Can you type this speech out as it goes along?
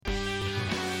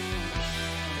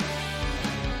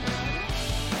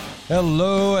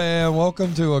Hello and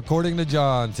welcome to According to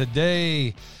John.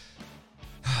 Today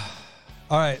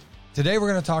we're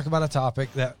going to talk about a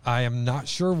topic that I am not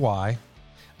sure why.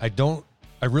 I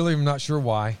really am not sure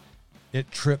why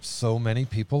it trips so many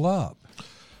people up.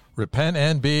 Repent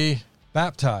and be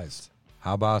Baptized.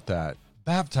 How about that?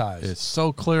 Baptized. It's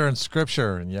so clear in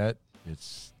Scripture, and yet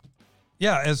it's...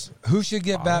 Yeah, as who should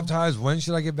get baptized? When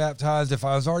should I get baptized? If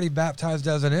I was already baptized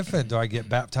as an infant, do I get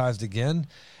baptized again?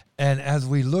 And as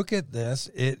we look at this,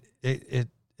 it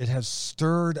has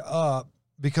stirred up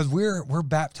because we're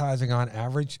baptizing on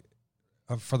average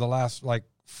for the last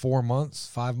 4 months,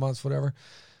 5 months, whatever.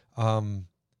 We're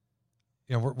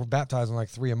baptizing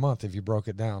 3 a month if you broke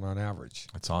it down on average.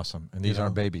 That's awesome. And these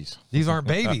aren't babies. These aren't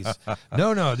babies.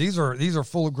 No, these are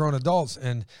full grown adults,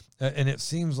 and it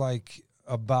seems like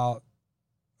about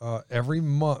every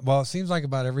month. Well, it seems like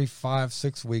about every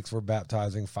 5-6 weeks we're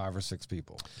baptizing 5 or 6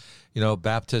 people.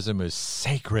 Baptism is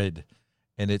sacred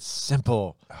and it's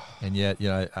simple. And yet,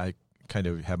 I kind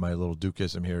of have my little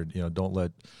Dukeism here. Don't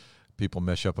let people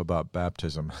mesh up about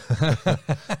baptism.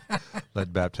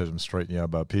 Let baptism straighten you out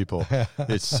about people.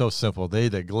 It's so simple. They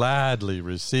that gladly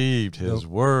received his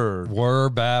word were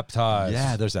baptized.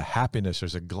 Yeah, there's a happiness.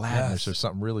 There's a gladness. Yes. There's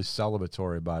something really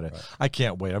celebratory about it. Right. I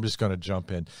can't wait. I'm just going to jump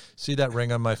in. See that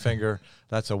ring on my finger?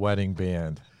 That's a wedding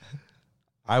band.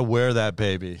 I wear that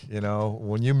baby,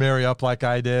 when you marry up like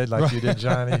I did, like you did,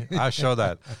 Johnny, I show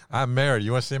that. I'm married.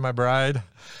 You want to see my bride?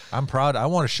 I'm proud. I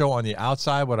want to show on the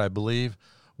outside what I believe,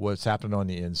 what's happening on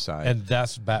the inside. And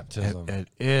that's baptism. It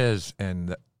is.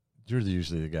 And you're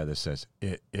usually the guy that says,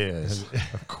 it is.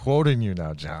 I'm quoting you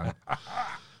now, John.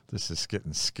 This is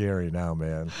getting scary now,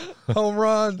 man. Home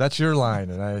run. That's your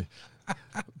line.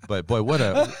 But boy, what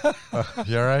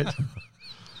you all right?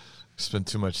 Spend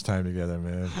too much time together,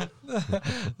 man.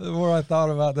 The more I thought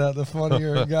about that, the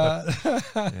funnier it got.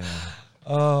 Yeah.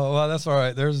 Oh, well, that's all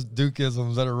right. There's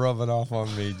Dukeisms that are rubbing off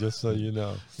on me, just so you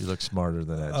know. You look smarter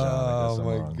than that, John. Oh,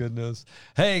 my goodness.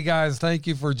 Hey, guys, thank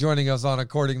you for joining us on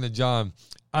According to John.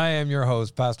 I am your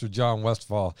host, Pastor John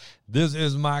Westfall. This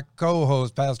is my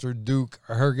co-host, Pastor Duke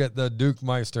Herget, the Duke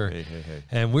Meister. Hey.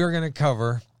 And we're going to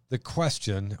cover the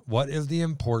question, what is the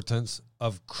importance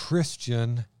of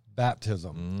Christian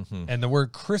baptism? Mm-hmm. And the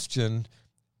word Christian,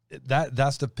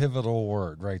 that's the pivotal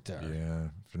word right there. Yeah.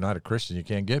 If you're not a Christian, you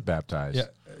can't get baptized.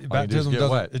 Yeah. Baptism doesn't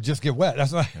wet. It just get wet.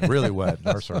 That's why. Really wet in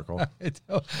our circle.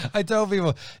 I tell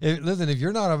people, listen, if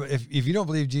you're not if you don't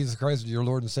believe Jesus Christ is your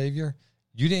Lord and Savior,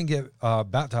 you didn't get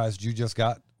baptized, you just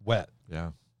got wet.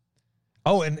 Yeah.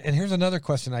 Oh, and here's another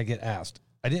question I get asked.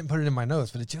 I didn't put it in my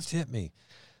notes, but it just hit me.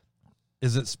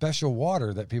 Is it special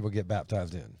water that people get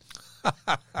baptized in?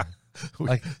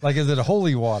 Like is it a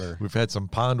holy water? We've had some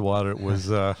pond water. It was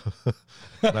not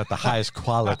the highest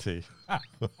quality.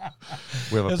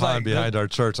 We have a pond behind our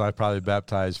church. I probably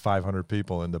baptized 500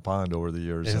 people in the pond over the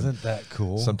years. Isn't that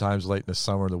cool? Sometimes late in the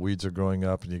summer, the weeds are growing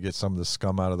up, and you get some of the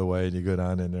scum out of the way, and you go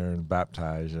down in there and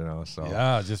baptize. So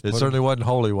yeah, it certainly wasn't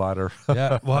holy water.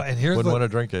 Yeah, well, and wouldn't want to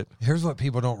drink it. Here's what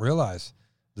people don't realize: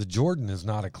 the Jordan is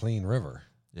not a clean river.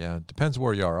 Yeah, it depends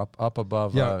where you are. Up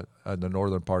above in the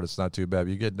northern part, it's not too bad.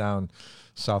 You get down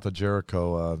south of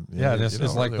Jericho.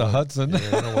 It's like the Hudson. Yeah,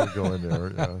 you don't want to go in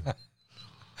there.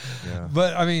 Yeah.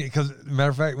 But, I mean, because, matter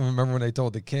of fact, remember when they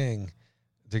told the king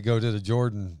to go to the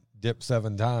Jordan, dip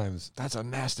 7 times? That's a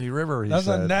nasty river, That's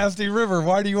a nasty river.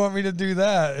 Why do you want me to do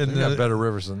that? And they got better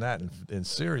rivers than that in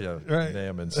Syria, right.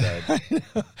 Naaman said.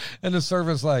 And the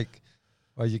servant's like,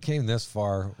 well, you came this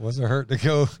far. What's it hurt to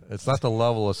go? It's not the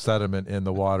level of sediment in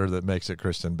the water that makes it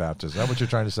Christian baptism. Is that what you're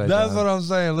trying to say, That's John? what I'm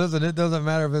saying. Listen, it doesn't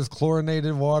matter if it's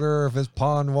chlorinated water, or if it's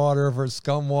pond water, if it's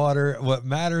scum water. What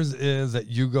matters is that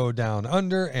you go down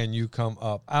under and you come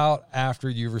up out after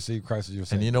you've received Christ as your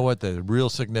Savior. And you know what? The real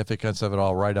significance of it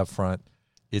all right up front,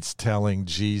 it's telling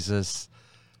Jesus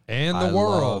and the I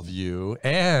world love you,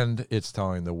 and it's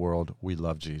telling the world we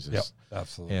love Jesus. Yep,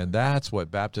 absolutely. And that's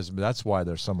what baptism, that's why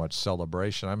there's so much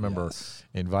celebration. I remember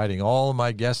inviting all of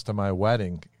my guests to my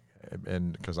wedding,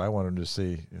 and because I wanted to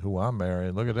see who I'm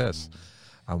marrying. Look at this.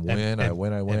 I win.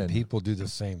 And people do the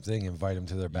same thing, invite them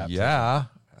to their baptism. Yeah.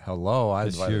 Hello. I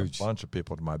It's invited huge. a bunch of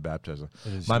people to my baptism.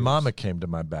 huge. My mama came to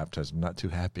my baptism, not too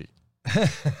happy.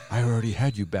 I already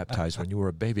had you baptized when you were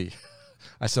a baby.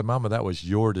 I said, Mama, that was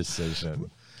your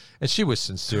decision. And she was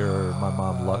sincere. My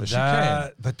mom loved it. She came.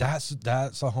 But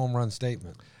that's a home run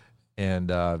statement.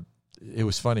 And it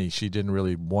was funny. She didn't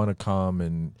really want to come,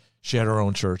 and she had her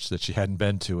own church that she hadn't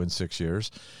been to in 6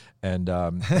 years. And I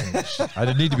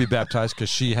didn't need to be baptized because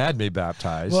she had me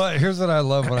baptized. Well, here's what I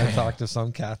love when I talk to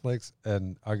some Catholics,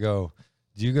 and I go,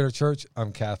 do you go to church?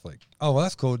 I'm Catholic. Oh, well,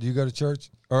 that's cool. Do you go to church?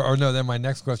 Or no, then my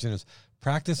next question is,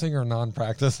 practicing or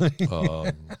non-practicing?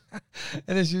 Um,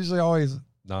 And it's usually always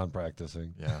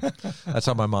non-practicing. Yeah, that's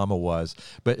how my mama was.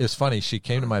 But it's funny. She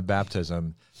came to my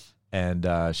baptism,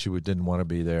 and she didn't want to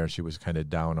be there. She was kind of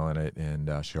down on it, and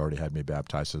she already had me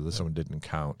baptized, so this one didn't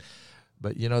count.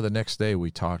 But, the next day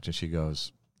we talked, and she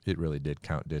goes, it really did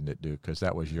count, didn't it, Duke? Because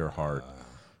that was your heart.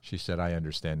 She said, I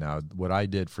understand now. What I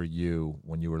did for you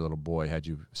when you were a little boy, had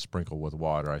you sprinkled with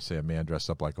water. I say a man dressed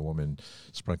up like a woman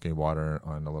sprinkling water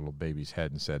on a little baby's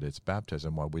head and said, it's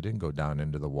baptism. Well, we didn't go down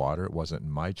into the water. It wasn't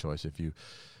my choice. If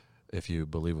you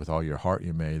believe with all your heart,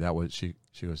 you may. That was she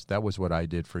goes, that was what I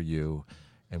did for you.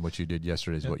 And what you did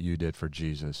yesterday is what you did for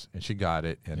Jesus. And she got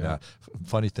it. And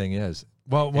funny thing is,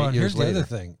 well, here's the other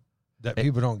thing that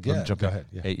people don't get. Go ahead.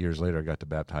 Yeah. 8 years later, I got to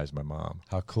baptize my mom.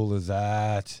 How cool is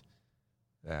that?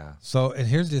 Yeah. So, and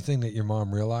here's the thing that your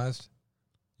mom realized.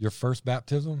 Your first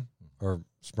baptism or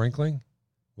sprinkling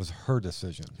was her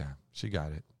decision. Yeah, she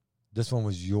got it. This one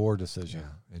was your decision.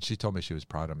 Yeah. And she told me she was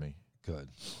proud of me. Good.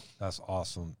 That's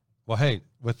awesome. Well, hey,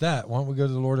 with that, why don't we go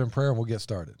to the Lord in prayer and we'll get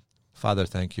started. Father,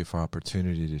 thank you for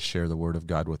opportunity to share the word of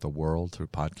God with the world through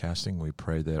podcasting. We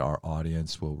pray that our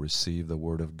audience will receive the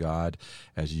word of God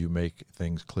as you make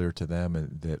things clear to them,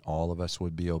 and that all of us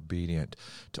would be obedient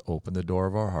to open the door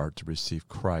of our heart to receive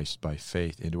Christ by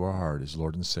faith into our heart as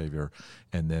Lord and Savior,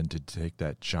 and then to take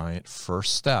that giant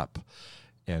first step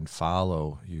and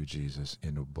follow you, Jesus,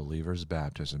 in a believer's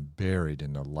baptism, buried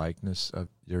in the likeness of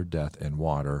your death and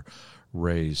water,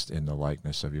 raised in the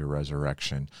likeness of your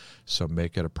resurrection. So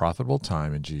make it a profitable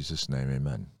time in Jesus' name.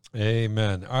 Amen.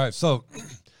 Amen. All right. So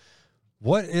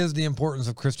what is the importance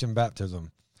of Christian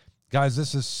baptism? Guys,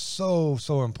 this is so,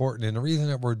 so important. And the reason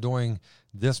that we're doing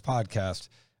this podcast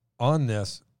on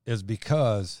this is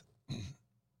because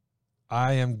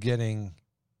I am getting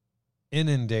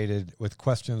inundated with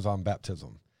questions on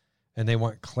baptism, and they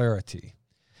want clarity.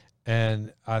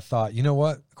 And I thought, you know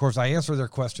what? Of course, I answered their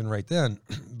question right then,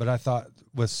 but I thought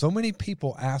with so many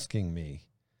people asking me,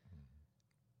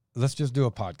 let's just do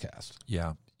a podcast.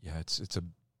 Yeah. It's a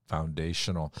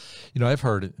foundational. I've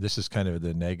heard, this is kind of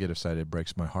the negative side. It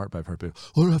breaks my heart, but I've heard people,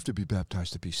 I don't have to be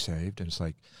baptized to be saved. And it's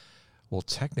like, well,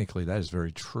 technically that is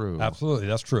very true. Absolutely.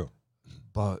 That's true.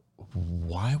 But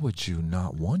why would you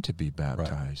not want to be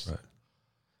baptized? Right.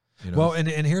 Well, and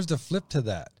here's the flip to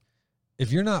that.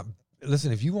 If you're not,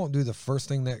 listen, if you won't do the first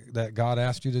thing that God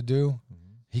asked you to do,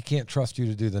 he can't trust you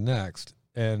to do the next,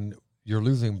 and you're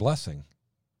losing blessing.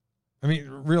 I mean,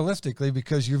 realistically,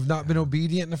 because you've not been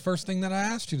obedient in the first thing that I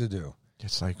asked you to do.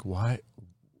 It's like, why?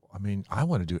 I mean, I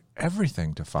want to do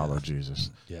everything to follow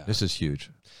Jesus. Yeah. This is huge.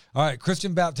 All right,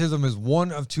 Christian baptism is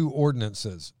one of two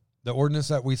ordinances. The ordinance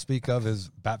that we speak of is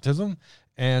baptism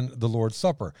and the Lord's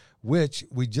Supper, which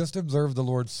we just observed the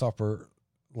Lord's Supper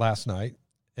last night.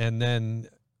 And then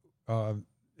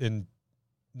in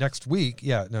next week,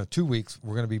 2 weeks,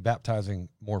 we're going to be baptizing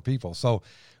more people. So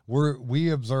we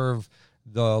observe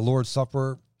the Lord's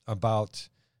Supper about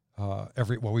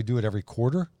we do it every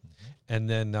quarter. And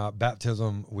then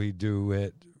baptism, we do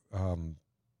it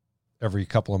every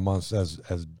couple of months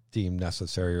as deemed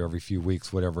necessary, or every few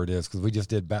weeks, whatever it is. Because we just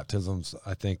did baptisms,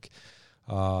 I think,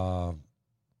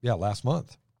 last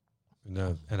month.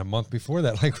 And a month before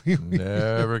that, we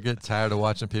never get tired of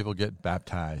watching people get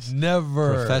baptized.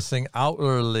 Never. Professing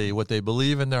outwardly what they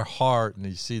believe in their heart, and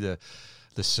you see the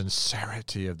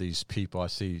sincerity of these people. I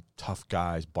see tough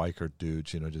guys, biker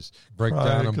dudes, just break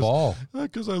down and bawl.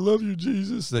 Because I love you,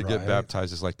 Jesus. They get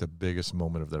baptized. It's like the biggest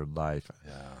moment of their life.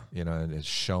 Yeah. And it's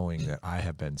showing that I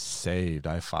have been saved.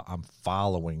 I'm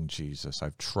following Jesus.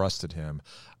 I've trusted him.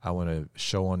 I want to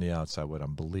show on the outside what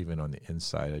I'm believing on the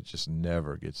inside. It just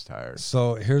never gets tired.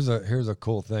 So here's a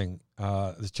cool thing.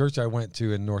 The church I went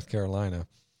to in North Carolina,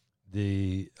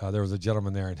 there was a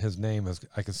gentleman there, and his name is,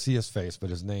 I can see his face, but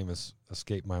his name has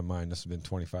escaped my mind. This has been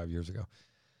 25 years ago.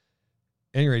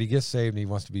 At any rate, he gets saved and he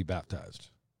wants to be baptized.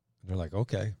 And they're like,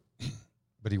 okay.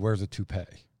 But he wears a toupee.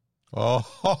 Oh,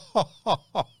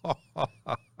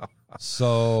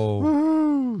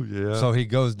 so yeah. So he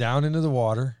goes down into the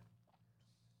water.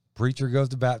 Preacher goes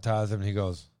to baptize him,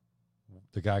 and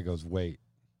the guy goes, wait.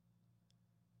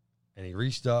 And he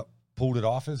reached up, pulled it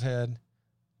off his head,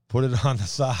 put it on the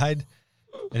side,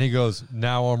 and he goes,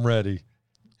 now I'm ready.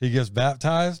 He gets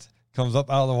baptized, comes up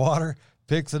out of the water,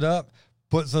 picks it up,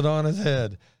 puts it on his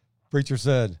head. Preacher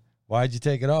said, why'd you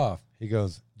take it off? He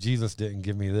goes, Jesus didn't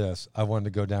give me this. I wanted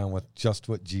to go down with just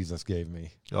what Jesus gave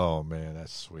me. Oh, man,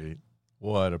 that's sweet.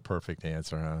 What a perfect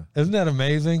answer, huh? Isn't that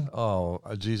amazing? Oh,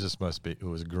 Jesus must be, who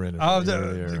was grinning.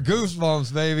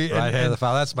 Goosebumps, baby. Right hand of the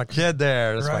Father. That's my kid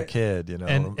there. That's my kid,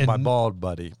 And my bald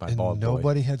buddy, my bald boy.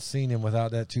 Nobody had seen him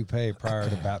without that toupee prior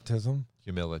to baptism.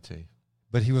 Humility.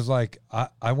 But he was like,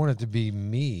 I want it to be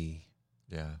me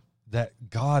Yeah. that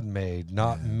God made,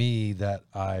 not me that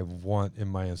I want in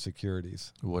my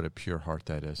insecurities. What a pure heart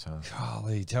that is, huh?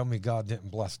 Golly, tell me God didn't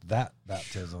bless that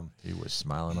baptism. He was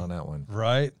smiling on that one.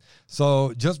 Right?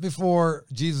 So just before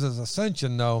Jesus'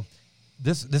 ascension, though,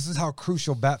 this is how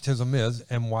crucial baptism is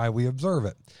and why we observe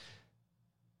it.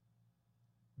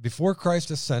 Before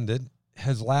Christ ascended,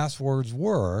 his last words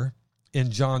were in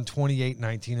John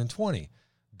 28:19 and 20.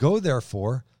 Go,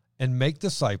 therefore, and make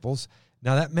disciples.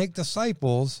 Now, that make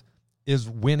disciples is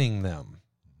winning them.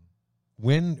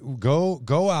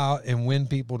 Go out and win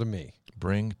people to me.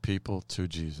 Bring people to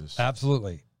Jesus.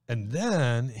 Absolutely. And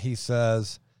then he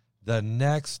says, the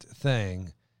next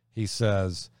thing, he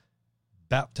says,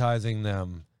 baptizing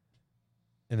them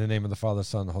in the name of the Father,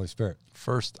 Son, and the Holy Spirit.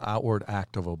 First outward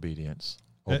act of obedience.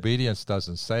 Obedience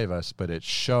doesn't save us, but it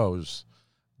shows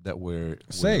that we're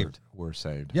saved. We're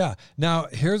saved. Yeah. Now,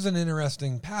 here's an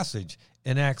interesting passage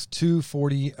in Acts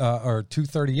 2:40 or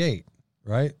 2:38,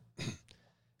 right?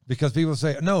 Because people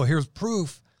say, no, here's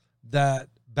proof that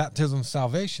baptism is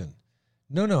salvation.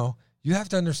 No. You have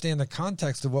to understand the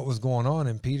context of what was going on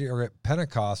in Peter or at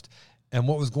Pentecost and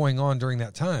what was going on during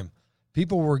that time.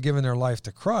 People were giving their life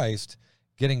to Christ,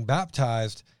 getting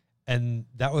baptized, and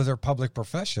that was their public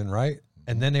profession, right?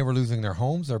 And then they were losing their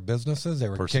homes, their businesses. They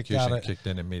were kicked out. Kicked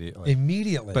in immediately.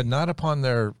 Immediately. But not upon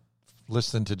their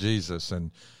listening to Jesus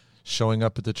and showing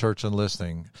up at the church and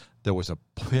listening. There was a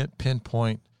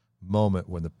pinpoint moment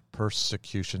when the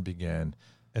persecution began.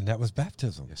 And that was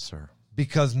baptism. Yes, sir.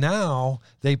 Because now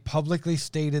they publicly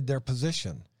stated their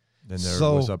position. And there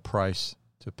was a price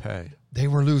to pay. They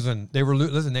were losing. They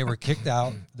were kicked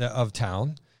out of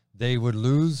town. They would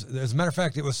lose. As a matter of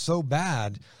fact, it was so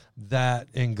bad that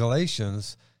in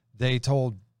Galatians, they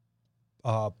told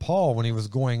Paul when he was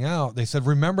going out, they said,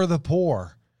 remember the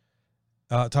poor,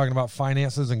 talking about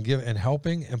finances and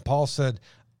helping. And Paul said,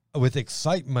 with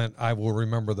excitement, I will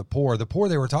remember the poor. The poor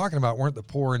they were talking about weren't the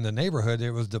poor in the neighborhood.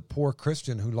 It was the poor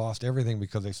Christian who lost everything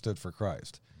because they stood for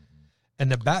Christ. Mm-hmm.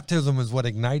 And the baptism is what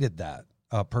ignited that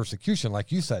persecution,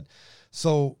 like you said.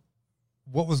 So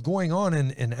what was going on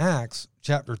in Acts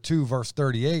chapter 2, verse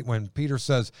 38, when Peter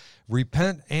says,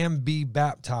 repent and be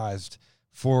baptized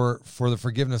for the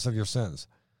forgiveness of your sins.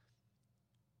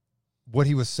 What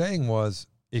he was saying was,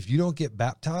 if you don't get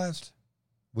baptized,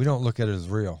 we don't look at it as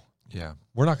real. Yeah.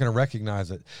 We're not going to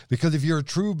recognize it. Because if you're a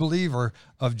true believer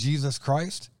of Jesus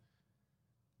Christ,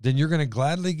 then you're going to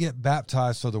gladly get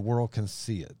baptized so the world can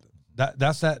see it.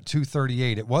 That's that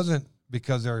 2:38. It wasn't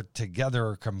because they're together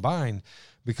or combined,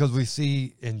 because we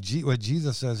see in what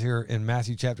Jesus says here in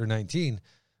Matthew chapter 19,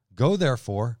 go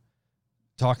therefore,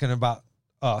 talking about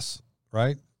us,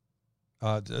 right?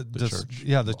 The church.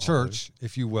 Yeah, the church,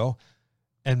 if you will,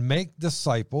 and make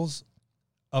disciples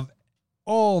of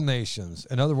all nations.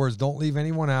 In other words, don't leave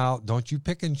anyone out. Don't you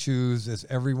pick and choose as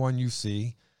everyone you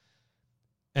see.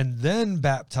 And then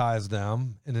baptize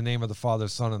them in the name of the Father,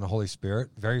 Son, and the Holy Spirit.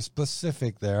 Very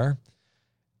specific there.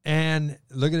 And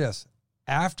look at this.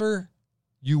 After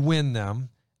you win them,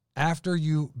 after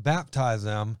you baptize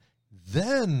them,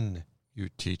 then you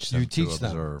teach them to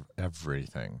observe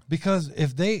everything. Because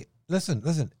if they,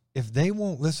 listen, if they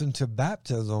won't listen to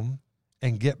baptism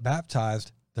and get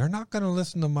baptized, they're not going to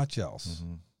listen to much else.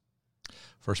 Mm-hmm.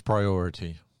 First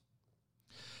priority.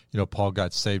 You know, Paul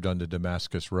got saved on the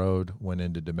Damascus Road, went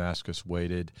into Damascus,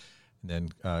 waited,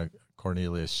 and then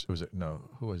Cornelius,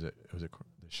 who was it? They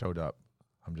showed up.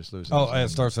 I'm just losing. Oh, it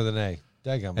starts with an A.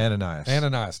 Daggum.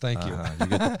 Ananias, thank you.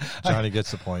 Johnny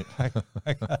gets the point. I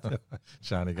got it.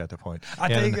 Johnny got the point. I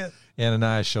take it.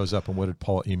 Ananias shows up, and what did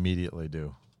Paul immediately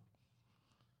do?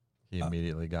 He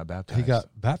immediately got baptized. He got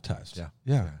baptized.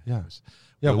 Yeah.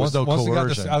 Once he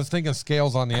got I was thinking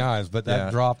scales on the eyes, but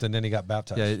that dropped, and then he got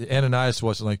baptized. Yeah, Ananias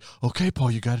wasn't like, okay,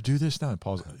 Paul, you got to do this now.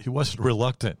 And he wasn't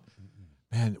reluctant.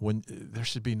 Man, when there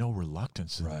should be no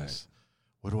reluctance in this.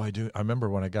 What do I do? I remember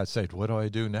when I got saved. What do I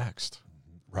do next?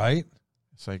 Right?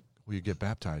 It's like, will you get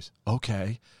baptized?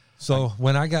 Okay. So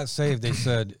when I got saved, they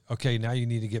said, okay, now you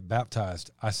need to get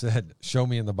baptized. I said, show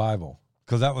me in the Bible.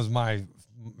 Because that was my,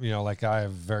 I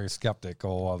am very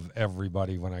skeptical of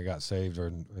everybody when I got saved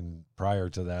and prior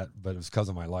to that, but it was because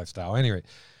of my lifestyle. Anyway,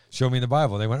 show me in the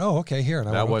Bible. They went, oh, okay, here. And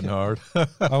I that went, wasn't hard.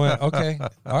 I went, okay,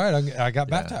 all right, I got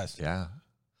baptized. Yeah.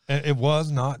 And it was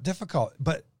not difficult.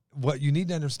 But what you need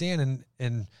to understand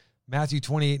in Matthew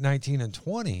 28:19 and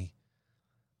 20,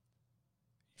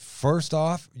 first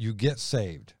off, you get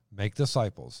saved. Make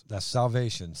disciples. That's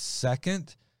salvation.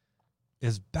 Second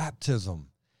is baptism.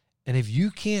 And if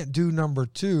you can't do number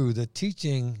two, the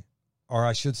teaching or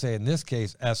I should say in this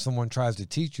case, as someone tries to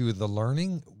teach you, the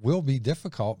learning will be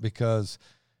difficult because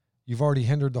you've already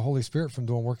hindered the Holy Spirit from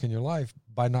doing work in your life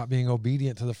by not being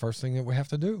obedient to the first thing that we have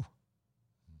to do.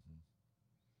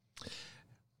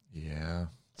 Yeah.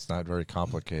 It's not very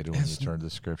complicated when you turn to the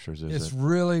scriptures, is It's it?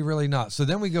 really, really not. So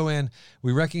then we go in,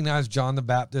 we recognize John the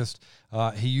Baptist.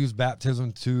 He used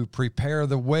baptism to prepare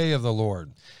the way of the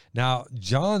Lord. Now,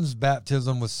 John's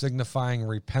baptism was signifying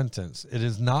repentance. It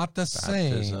is not the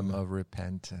same. Baptism of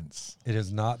repentance. It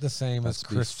is not the same That's as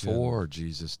Christian. before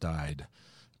Jesus died,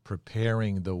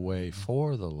 preparing the way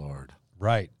for the Lord.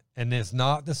 Right. And it's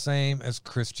not the same as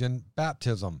Christian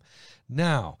baptism.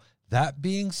 Now, that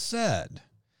being said,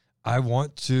 I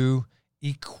want to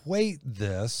equate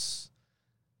this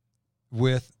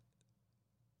with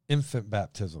infant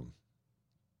baptism.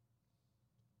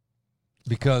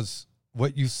 Because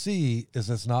what you see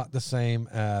is it's not the same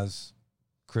as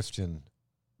Christian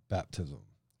baptism.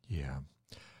 Yeah.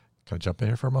 Can I jump in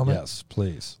here for a moment? Yes,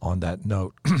 please. On that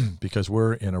note, because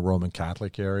we're in a Roman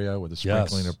Catholic area with a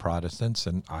sprinkling Yes. of Protestants,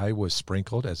 and I was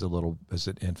sprinkled as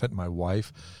an infant. My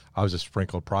wife, I was a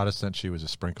sprinkled Protestant. She was a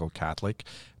sprinkled Catholic.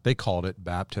 They called it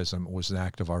baptism. It was an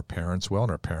act of our parents' will,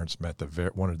 and our parents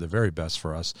wanted the very best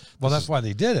for us. Well, that's why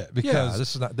they did it, because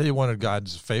this is not. They wanted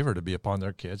God's favor to be upon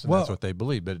their kids, and Well- that's what they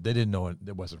believed. But they didn't know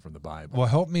it wasn't from the Bible. well,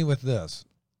 help me with this.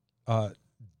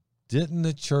 Didn't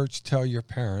the church tell your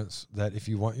parents that if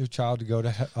you want your child to go to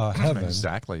heaven,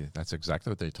 Exactly. That's exactly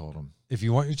what they told them. if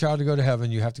you want your child to go to heaven,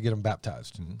 you have to get them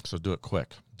baptized. So do it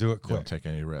quick. Do it Don't quick. take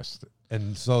any risks.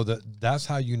 And so that's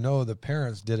how you know the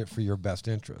parents did it for your best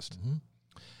interest.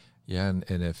 Yeah, and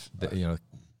if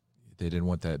they didn't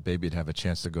want that baby to have a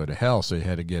chance to go to hell, so you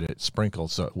had to get it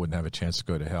sprinkled so it wouldn't have a chance to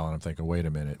go to hell. And I'm thinking, wait a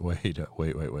minute,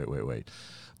 wait.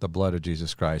 The blood of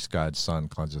Jesus Christ, God's Son,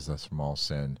 cleanses us from all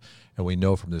sin. And we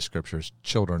know from the scriptures,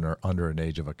 children are under an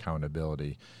age of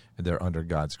accountability, and they're under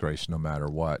God's grace no matter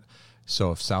what.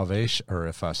 So if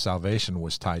salvation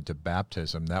was tied to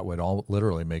baptism, that would all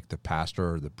literally make the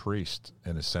pastor or the priest,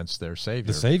 in a sense, their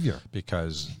savior. The Savior.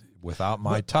 Because without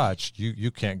my touch, you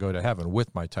can't go to heaven.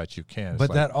 With my touch, you can. It's But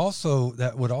like-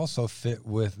 that would also fit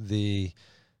with the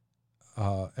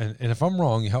and if I'm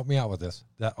wrong, you help me out with this.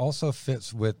 That also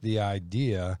fits with the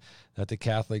idea that the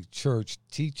Catholic Church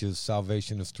teaches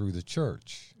salvation is through the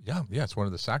church. Yeah, it's one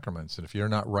of the sacraments. And if you're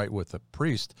not right with the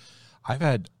priest, I've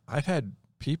had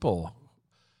people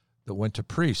that went to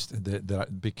priest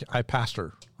I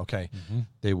pastor. Okay,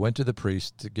 they went to the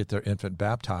priest to get their infant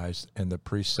baptized, and the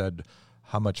priest said,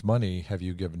 "How much money have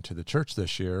you given to the church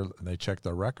this year?" And they checked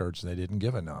their records, and they didn't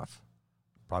give enough.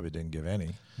 Probably didn't give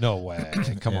any. No way!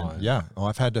 Come on. Yeah. Oh,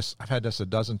 I've had this a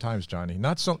dozen times, Johnny.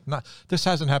 This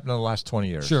hasn't happened in the last 20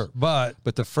 years. Sure, but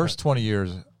the first 20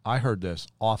 years, I heard this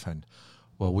often.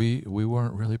 Well, we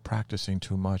weren't really practicing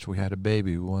too much. We had a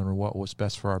baby. We wondered what was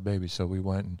best for our baby, so we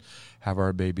went and have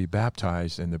our baby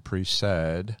baptized. And the priest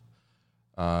said,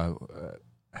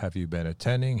 "Have you been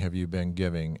attending? Have you been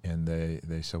giving?" And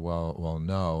they said, "Well,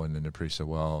 no." And then the priest said,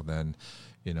 "Well, then."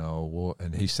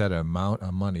 And he said an amount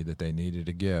of money that they needed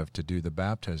to give to do the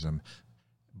baptism,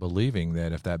 believing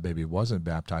that if that baby wasn't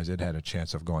baptized, it had a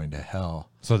chance of going to hell.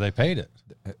 so they paid it.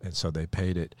 And so they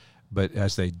paid it. But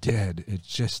as they did, it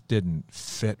just didn't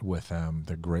fit with them.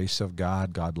 The grace of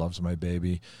God loves my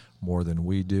baby more than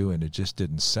we do, and it just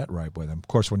didn't set right with them. Of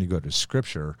course, when you go to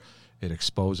Scripture, it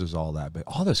exposes all that. But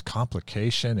all this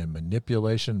complication and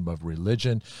manipulation of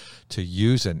religion to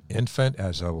use an infant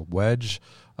as a wedge,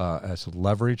 as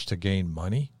leverage to gain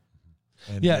money.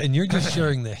 And you're just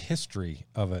sharing the history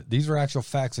of it. These are actual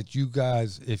facts that you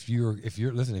guys, if you're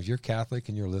Catholic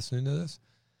and you're listening to this,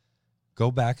 go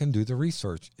back and do the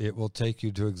research. It will take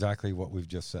you to exactly what we've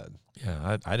just said.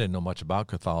 Yeah, I didn't know much about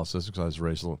Catholicism because I was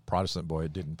raised a little Protestant boy. I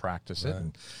didn't practice it,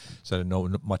 and so I didn't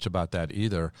know much about that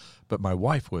either. But my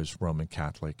wife was Roman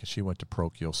Catholic, and she went to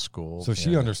parochial school. So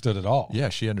she understood it all. Yeah,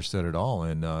 she understood it all,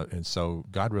 and so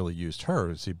God really used her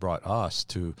as He brought us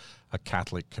to a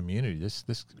Catholic community.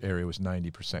 This area was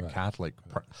 90% Catholic,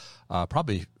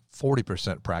 probably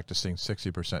 40% practicing,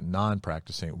 60%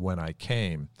 non-practicing when I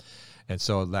came. And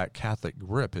so that Catholic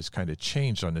grip has kind of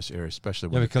changed on this area, especially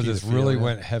when because it's really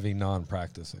went heavy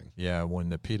non-practicing. Yeah, when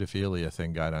the pedophilia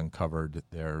thing got uncovered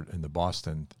there in the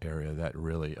Boston area, that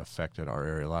really affected our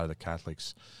area. A lot of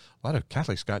Catholics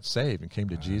got saved and came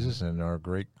to Jesus and are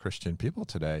great Christian people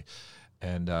today.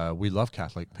 And we love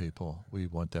Catholic people. We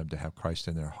want them to have Christ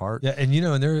in their heart. Yeah, and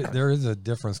and there is a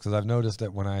difference, because I've noticed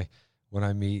that when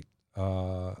I meet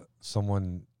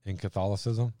someone in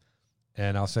Catholicism,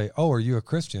 and I'll say, "Oh, are you a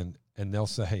Christian?" And they'll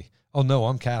say, "Oh, no,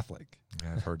 I'm Catholic."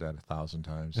 Yeah, I've heard that 1,000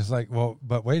 times. It's like, well,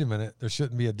 but wait a minute. There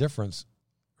shouldn't be a difference,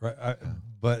 right?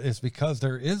 But it's because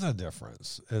there is a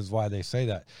difference is why they say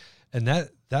that. And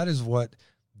that is what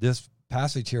this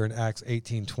passage here in Acts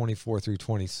 18:24 through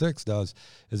 26 does,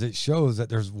 is it shows that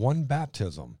there's one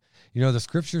baptism. You know, the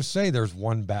scriptures say there's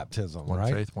one baptism, One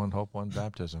right? faith, one hope, one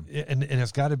baptism. And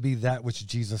it's got to be that which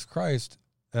Jesus Christ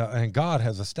and God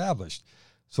has established.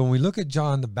 So when we look at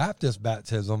John the Baptist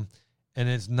baptism, and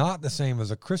it's not the same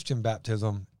as a Christian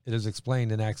baptism, it is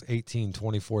explained in Acts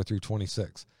 18:24 through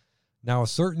 26. Now a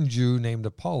certain Jew named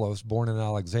Apollos, born in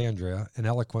Alexandria, an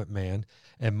eloquent man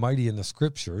and mighty in the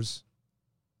scriptures,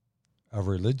 a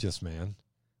religious man,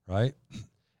 right?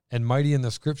 And mighty in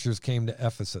the scriptures, came to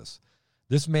Ephesus.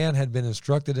 This man had been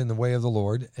instructed in the way of the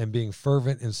Lord, and being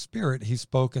fervent in spirit, he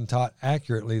spoke and taught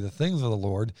accurately the things of the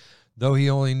Lord, though he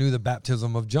only knew the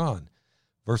baptism of John.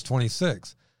 Verse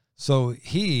 26. So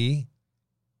he,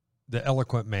 the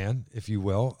eloquent man, if you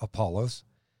will, Apollos,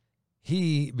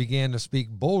 he began to speak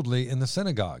boldly in the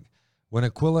synagogue. When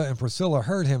Aquila and Priscilla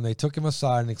heard him, they took him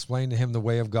aside and explained to him the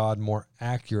way of God more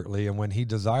accurately. And when he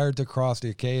desired to cross to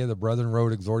Achaia, the brethren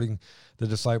wrote, exhorting the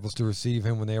disciples to receive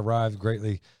him. When they arrived,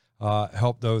 greatly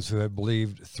helped those who had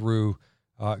believed through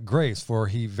grace. For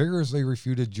he vigorously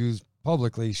refuted Jews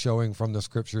publicly, showing from the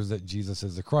scriptures that Jesus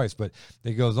is the Christ. But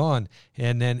it goes on.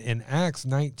 And then in Acts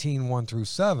 19:1 through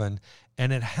 7,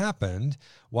 and it happened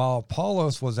while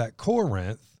Apollos was at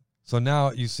Corinth. So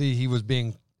now you see he was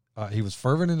being he was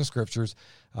fervent in the scriptures.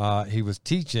 He was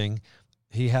teaching.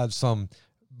 He had some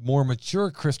more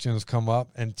mature Christians come up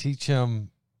and teach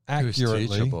him accurately. He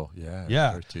was teachable.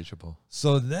 Yeah. Very teachable.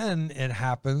 So then it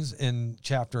happens in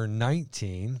chapter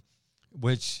 19,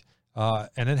 which,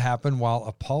 and it happened while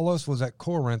Apollos was at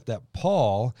Corinth, that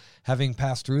Paul, having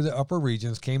passed through the upper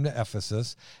regions, came to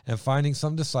Ephesus, and finding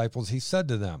some disciples, he said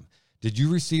to them, "Did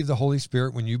you receive the Holy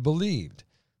Spirit when you believed?"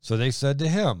 So they said to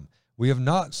him, "We have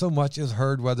not so much as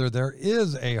heard whether there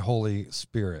is a Holy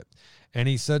Spirit." And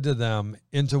he said to them,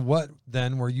 "Into what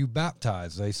then were you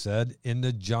baptized?" They said,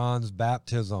 "Into John's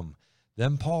baptism."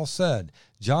 Then Paul said,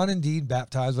 "John indeed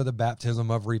baptized with a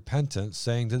baptism of repentance,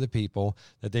 saying to the people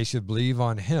that they should believe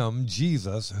on him,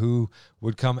 Jesus, who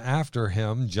would come after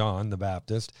him, John the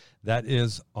Baptist, that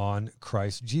is, on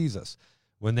Christ Jesus."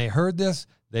 When they heard this,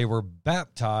 they were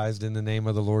baptized in the name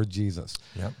of the Lord Jesus.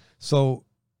 Yep. So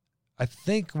I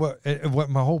think what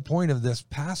my whole point of this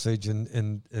passage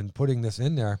and putting this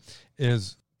in there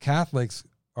is Catholics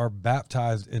are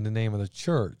baptized in the name of the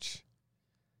church.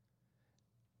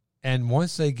 And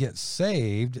once they get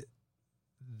saved,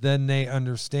 then they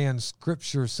understand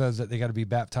Scripture says that they got to be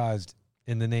baptized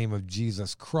in the name of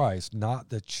Jesus Christ, not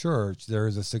the church. There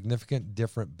is a significant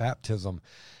different baptism.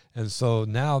 And so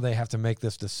now they have to make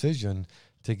this decision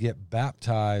to get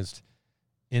baptized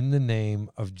in the name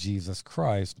of Jesus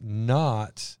Christ,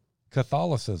 not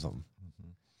Catholicism.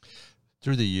 Mm-hmm.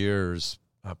 Through the years,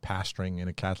 pastoring in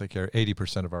a Catholic area,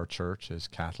 80% of our church is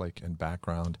Catholic in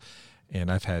background. And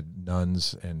I've had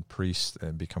nuns and priests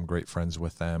and become great friends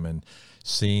with them, and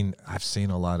I've seen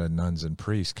a lot of nuns and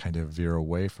priests kind of veer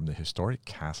away from the historic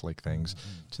Catholic things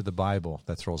to the Bible.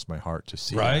 That thrills my heart to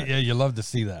see. Right? That. Yeah, you love to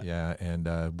see that. Yeah,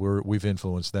 and we've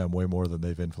influenced them way more than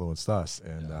they've influenced us,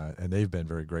 and they've been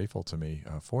very grateful to me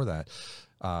for that.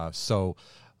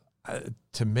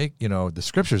 To make, the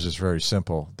scriptures is very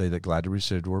simple. They that gladly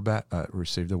received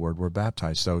the word were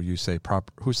baptized. So you say,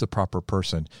 who's the proper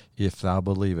person? If thou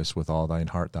believest with all thine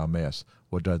heart, thou mayest.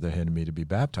 What doth it hinder me to be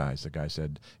baptized? The guy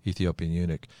said, Ethiopian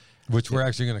eunuch. Which we're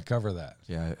actually going to cover that.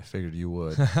 Yeah, I figured you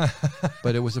would.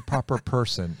 But it was a proper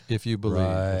person if you believe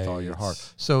with all your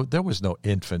heart. So there was no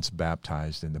infants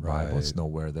baptized in the Bible. It's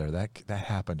nowhere there. That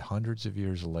happened hundreds of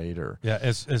years later. Yeah,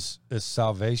 it's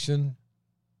salvation.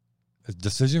 A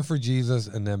decision for Jesus,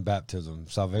 and then baptism.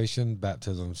 Salvation,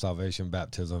 baptism, salvation,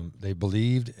 baptism. They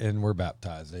believed and were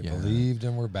baptized. They believed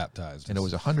and were baptized. And it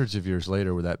was hundreds of years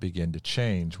later where that began to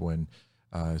change, when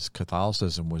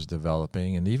Catholicism was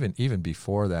developing. And even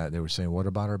before that, they were saying, what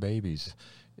about our babies?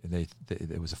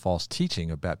 It was a false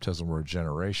teaching of baptismal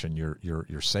regeneration.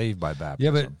 You're saved by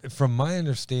baptism. Yeah, but from my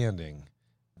understanding,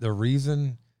 the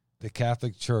reason the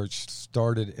Catholic Church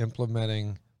started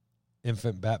implementing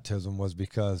infant baptism was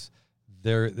because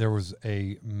there was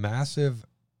a massive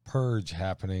purge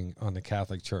happening on the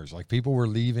Catholic Church. Like, people were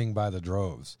leaving by the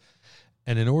droves.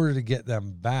 And in order to get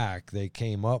them back, they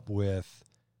came up with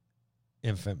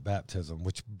infant baptism,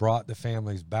 which brought the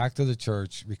families back to the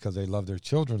church because they loved their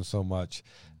children so much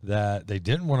that they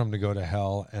didn't want them to go to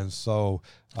hell. And so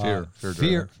fear,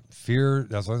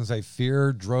 that's what I'm going to say,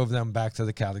 fear drove them back to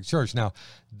the Catholic Church. Now,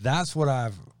 that's what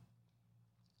I've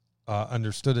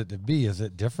understood it to be. Is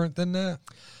it different than that?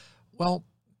 Well,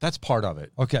 That's part of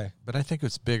it. Okay. But I think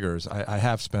it's bigger. I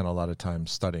have spent a lot of time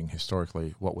studying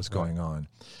historically what was going on.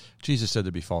 Jesus said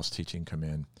there'd be false teaching come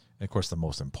in. And, of course, the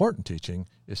most important teaching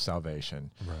is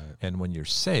salvation. Right. And when you're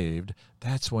saved,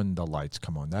 that's when the lights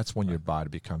come on. That's when your body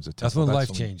becomes a temple. That's when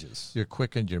life changes. You're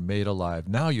quickened. You're made alive.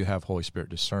 Now you have Holy Spirit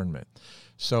discernment.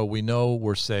 So we know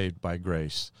we're saved by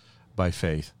grace, by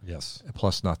faith. Yes.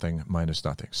 Plus nothing, minus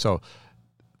nothing. So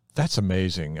that's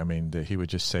amazing. I mean, that he would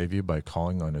just save you by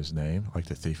calling on his name, like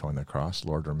the thief on the cross.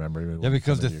 Lord, remember me. Yeah,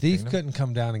 because the thief couldn't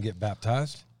come down and get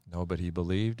baptized. No, but he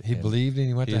believed. He believed and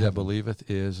he went to heaven. He that believeth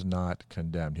is not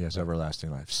condemned. He has everlasting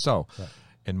life. So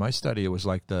in my study, it was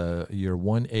like the year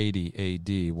 180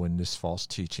 A.D. when this false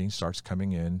teaching starts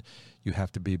coming in. You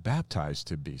have to be baptized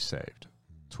to be saved.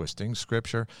 Twisting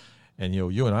Scripture. And,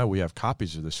 you and I, we have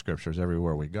copies of the Scriptures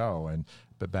everywhere we go.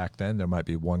 But back then, there might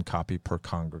be one copy per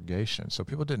congregation. So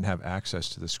people didn't have access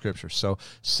to the Scripture. So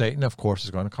Satan, of course,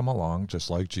 is going to come along, just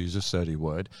like Jesus said he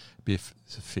would, be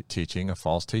teaching a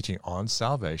false teaching on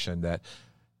salvation that,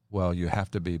 well, you have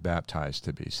to be baptized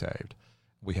to be saved.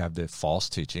 We have the false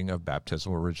teaching of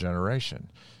baptismal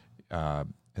regeneration.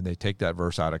 And they take that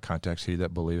verse out of context. He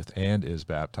that believeth and is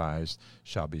baptized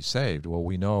shall be saved. Well,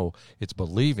 we know it's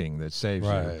believing that saves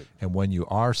you. And when you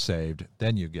are saved,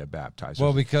 then you get baptized.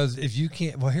 Well, because if you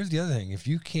can't, well, here's the other thing. If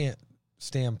you can't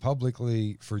stand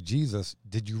publicly for Jesus,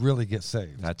 did you really get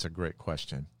saved? That's a great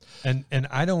question. And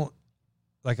I don't,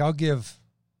 like, I'll give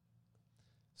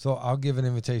an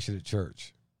invitation at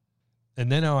church. And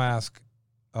then I'll ask,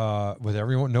 with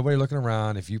everyone, nobody looking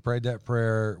around, if you prayed that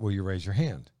prayer, will you raise your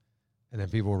hand? And then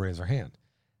people will raise their hand.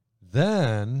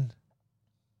 Then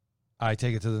I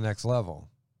take it to the next level.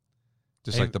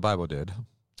 Just like the Bible did.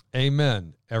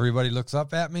 Amen. Everybody looks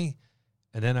up at me,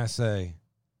 and then I say,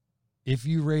 if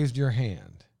you raised your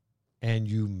hand and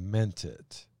you meant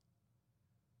it,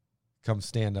 come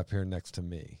stand up here next to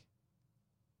me.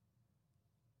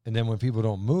 And then when people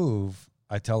don't move,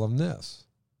 I tell them this.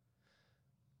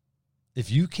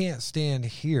 If you can't stand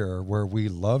here where we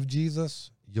love Jesus,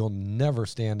 you'll never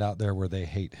stand out there where they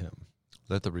hate him.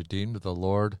 Let the redeemed of the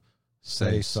Lord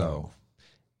say so.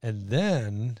 And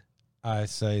then I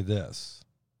say this.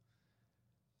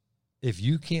 If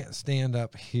you can't stand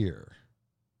up here,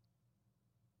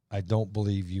 I don't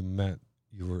believe you meant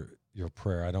your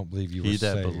prayer. I don't believe you were saved. He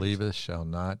that believeth shall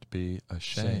not be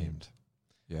ashamed.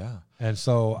 Yeah. And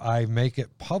so I make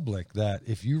it public that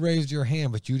if you raised your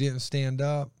hand but you didn't stand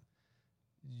up,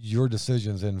 your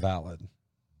decision's invalid.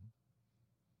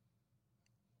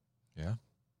 Yeah.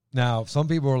 Now, some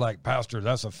people are like, Pastor,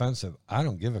 that's offensive. I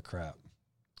don't give a crap.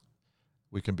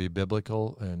 We can be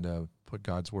biblical and put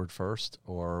God's word first,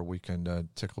 or we can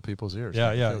tickle people's ears.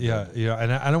 Yeah.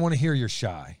 And I don't want to hear you're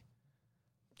shy.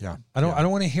 Yeah. I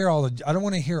don't want to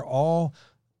hear all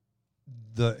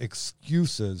the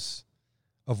excuses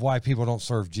of why people don't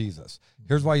serve Jesus.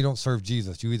 Here's why you don't serve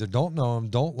Jesus. You either don't know him,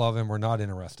 don't love him, or not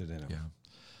interested in him. Yeah.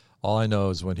 All I know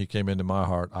is when he came into my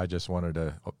heart, I just wanted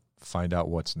to find out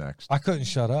what's next. I couldn't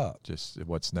shut up. Just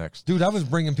what's next. Dude, I was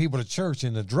bringing people to church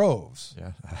in the droves.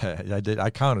 Yeah, I did.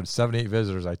 I counted 78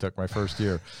 visitors I took my first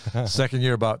year. Second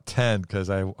year, about 10, because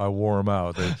I wore them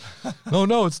out.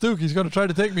 No, it's Duke. He's going to try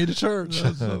to take me to church.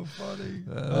 That's so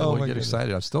funny. We get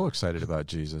excited. I'm still excited about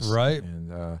Jesus. Right.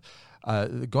 And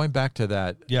going back to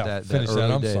that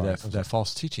early day, that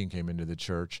false teaching came into the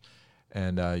church,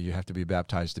 and you have to be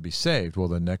baptized to be saved. Well,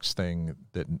 the next thing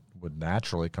that would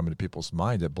naturally come into people's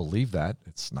mind that believe that,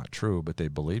 it's not true, but they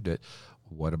believed it,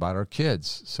 what about our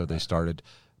kids? So they started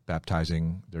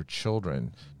baptizing their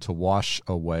children to wash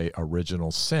away original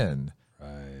sin.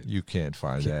 Right. You can't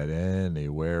find that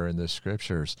anywhere in the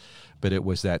Scriptures. But it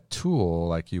was that tool,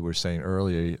 like you were saying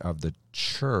earlier, of the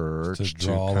church to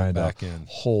kind of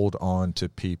hold on to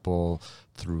people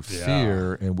through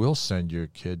fear, and we'll send your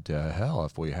kid to hell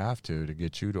if we have to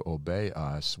get you to obey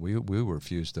us. We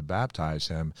refuse to baptize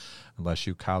him unless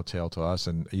you kowtow to us,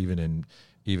 and even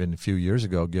a few years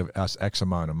ago, give us X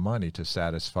amount of money to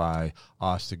satisfy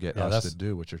us to get us to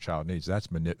do what your child needs.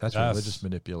 That's religious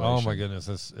manipulation. Oh my goodness,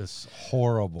 it's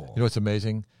horrible. You know what's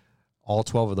amazing? All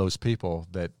 12 of those people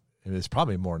and it's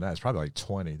probably more than that. It's probably like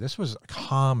 20. This was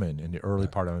common in the early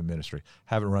part of my ministry.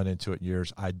 Haven't run into it in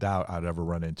years. I doubt I'd ever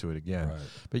run into it again. Right.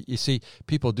 But you see,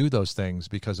 people do those things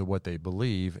because of what they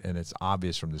believe, and it's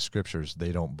obvious from the Scriptures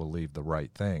they don't believe the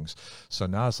right things. So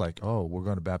now it's like, oh, we're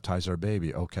going to baptize our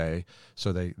baby. Okay.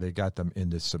 So they got them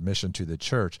into submission to the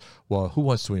church. Well, who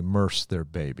wants to immerse their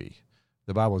baby?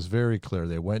 The Bible is very clear.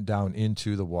 They went down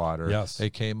into the water. Yes. They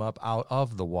came up out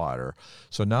of the water.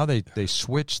 So now they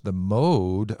switched the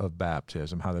mode of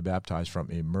baptism, how they baptize from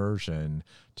immersion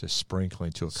to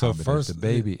sprinkling to accommodate the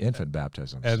baby infant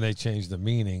baptisms. And they changed the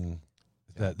meaning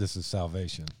that this is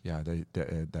salvation. Yeah,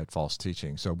 that false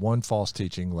teaching. So one false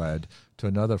teaching led to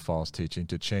another false teaching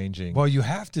to changing. Well, you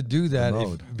have to do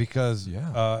that because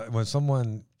Yeah. when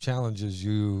someone challenges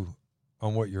you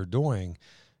on what you're doing,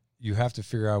 you have to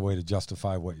figure out a way to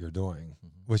justify what you're doing,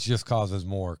 which just causes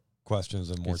more questions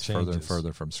and more It's changes. further and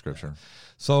further from Scripture.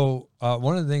 So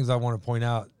one of the things I want to point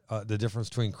out, the difference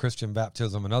between Christian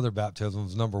baptism and other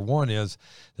baptisms, number one is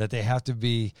that they have to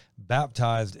be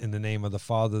baptized in the name of the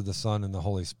Father, the Son, and the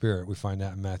Holy Spirit. We find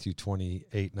that in Matthew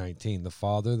 28:19. The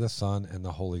Father, the Son, and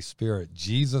the Holy Spirit.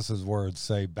 Jesus' words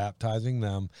say baptizing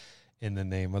them in the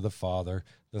name of the Father,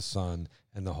 the Son,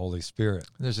 and the Holy Spirit.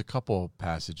 There's a couple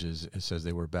passages. It says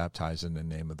they were baptized in the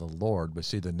name of the Lord. But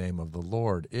see, the name of the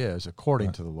Lord is,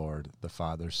 according to the Lord, the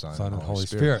Father, Son, Son and and Holy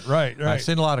Spirit. Right. I've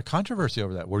seen a lot of controversy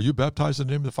over that. Were you baptized in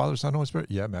the name of the Father, Son, and Holy Spirit?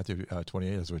 Yeah, Matthew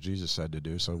 28 is what Jesus said to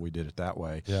do, so we did it that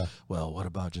way. Yeah. Well, what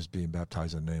about just being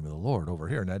baptized in the name of the Lord over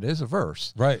here? And that is a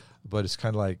verse. Right. But it's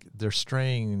kind of like they're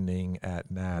straining at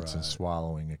gnats and Right.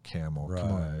 swallowing a camel. Right.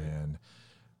 Come on, man.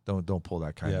 Don't pull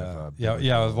that kind of.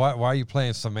 Yeah. Why are you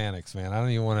playing semantics, man? I don't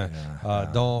even want to.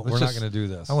 We're not going to do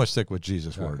this. I want to stick with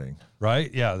Jesus' wording.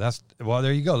 Right? Yeah.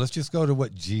 There you go. Let's just go to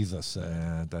what Jesus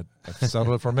said. Yeah, that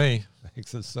settled it for me.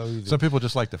 Makes it so easy. Some people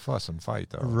just like to fuss and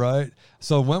fight, though. Right.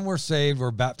 So when we're saved,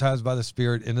 we're baptized by the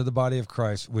Spirit into the body of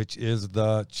Christ, which is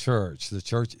the church. The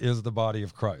church is the body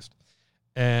of Christ.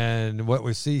 And what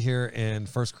we see here in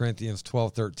 1 Corinthians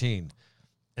 12:13,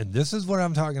 and this is what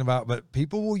I'm talking about, but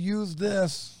people will use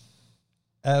this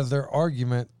as their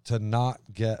argument to not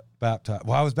get baptized.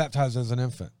 Well, I was baptized as an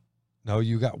infant. No,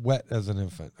 you got wet as an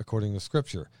infant, according to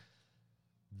Scripture.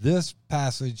 This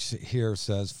passage here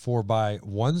says, for by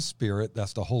one Spirit,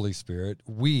 that's the Holy Spirit,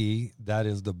 we, that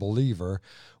is the believer,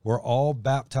 were all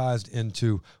baptized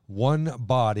into one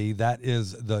body, that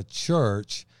is the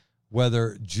church,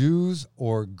 whether Jews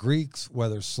or Greeks,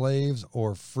 whether slaves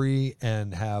or free,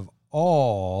 and have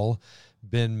all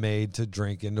been made to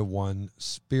drink into one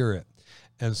Spirit.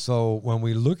 And so when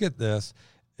we look at this,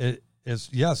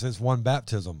 it's one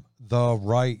baptism, the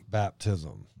right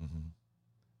baptism. Mm-hmm.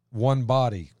 One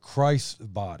body, Christ's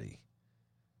body,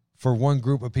 for one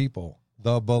group of people,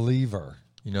 the believer.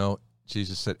 You know,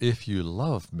 Jesus said, if you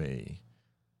love me,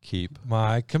 keep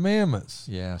my commandments.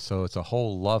 Yeah, so it's a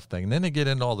whole love thing. And then they get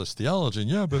into all this theology.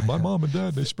 And, but my mom and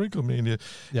dad, they sprinkle me.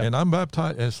 And I'm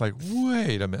baptized. And it's like,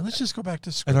 wait a minute. Let's just go back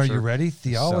to Scripture. And are you ready?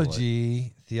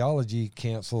 Theology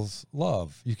cancels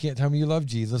love. You can't tell me you love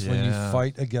Jesus when you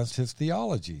fight against his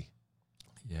theology.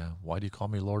 Yeah. Why do you call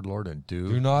me Lord, Lord, and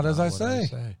do not as I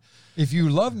say? If you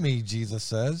love me, Jesus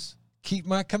says, keep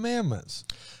my commandments.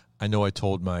 I know I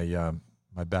told my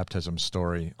my baptism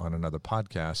story on another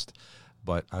podcast,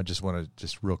 but I just want to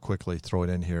just real quickly throw it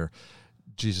in here.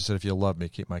 Jesus said, if you love me,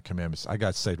 keep my commandments. I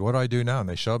got saved. What do I do now? And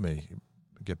they showed me,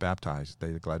 get baptized.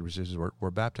 They, the glad Jesus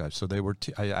were baptized. So they were,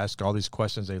 I asked all these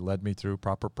questions. They led me through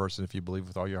proper person. If you believe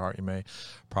with all your heart, you may.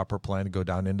 Proper plan to go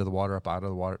down into the water, up out of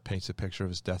the water. It paints a picture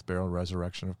of his death, burial, and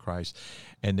resurrection of Christ.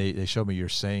 And they showed me, you're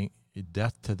saying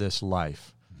death to this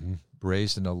life,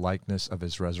 raised in the likeness of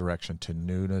his resurrection to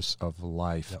newness of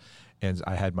life. Yep. And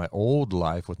I had my old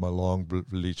life with my long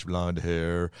bleached blonde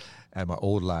hair and my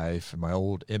old life and my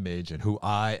old image and who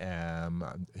I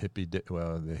am, the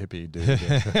hippie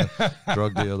dude,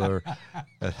 drug dealer,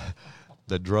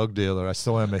 the drug dealer. I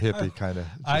still am a hippie kind of.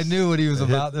 I knew what he was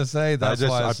about to say. That's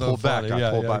why I pulled back. I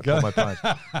pulled my punch.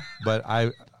 But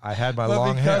I had my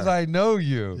long hair. Because I know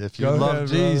you. If you love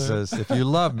Jesus, if you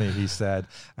love me, he said,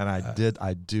 and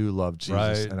I do love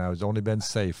Jesus. Right. And I was only been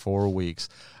saved 4 weeks.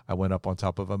 I went up on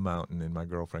top of a mountain, and my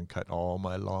girlfriend cut all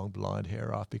my long blonde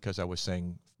hair off because I was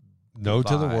saying no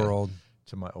to the world,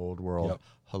 to my old world. Yep.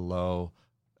 Hello,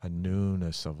 a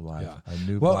newness of life, a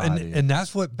new body. And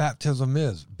that's what baptism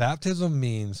is. Baptism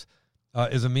means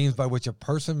is a means by which a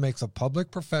person makes a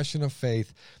public profession of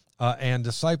faith and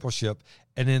discipleship.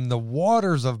 And in the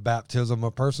waters of baptism,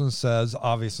 a person says,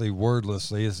 obviously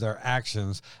wordlessly, is their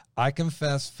actions, I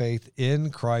confess faith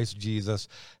in Christ Jesus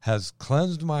has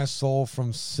cleansed my soul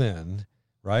from sin,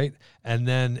 right? And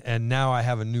now I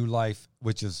have a new life,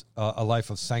 which is a life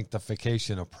of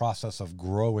sanctification, a process of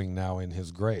growing now in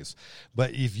his grace.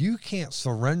 But if you can't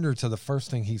surrender to the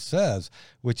first thing he says,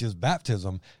 which is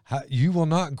baptism, you will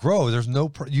not grow. There's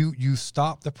no, you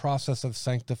stop the process of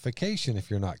sanctification if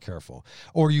you're not careful,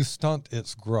 or you stunt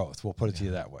its growth. We'll put it to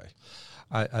you that way.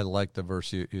 I like the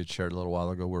verse you shared a little while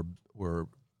ago where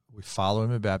we follow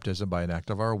him in baptism by an act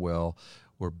of our will.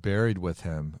 We're buried with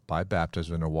him by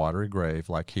baptism in a watery grave,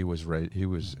 like he was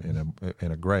in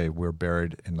a grave. We're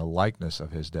buried in the likeness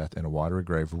of his death in a watery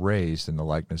grave, raised in the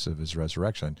likeness of his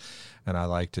resurrection. And I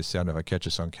like to say, I don't know if I catch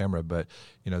this on camera, but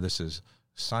this is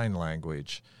sign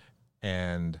language.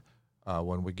 And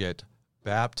when we get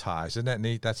baptized, isn't that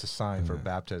neat? That's a sign for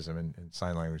baptism in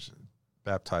sign language.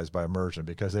 Baptized by immersion,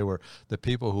 because they were the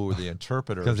people who were the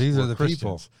interpreters. Because these are the Christians.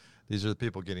 people. These are the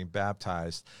people getting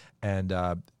baptized. And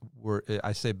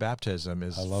I say baptism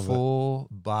is love full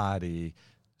body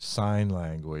sign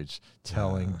language,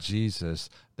 telling Jesus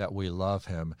that we love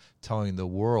him, telling the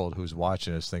world who's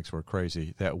watching us thinks we're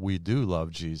crazy that we do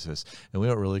love Jesus. And we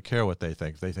don't really care what they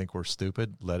think. If they think we're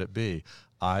stupid, let it be.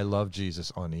 I love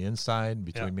Jesus on the inside,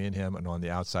 between me and him, and on the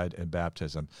outside in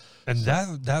baptism. And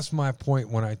that's my point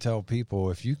when I tell people,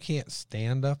 if you can't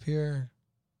stand up here,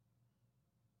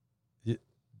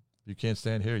 you can't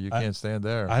stand here. You can't stand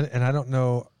there. I don't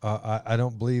know. I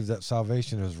don't believe that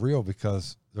salvation is real,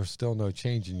 because there's still no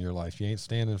change in your life. You ain't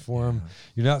standing for him.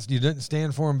 You didn't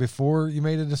stand for him before you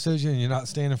made a decision. You're not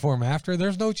standing for him after.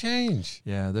 There's no change.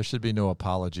 Yeah, there should be no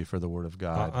apology for the Word of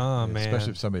God. Man.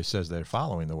 Especially if somebody says they're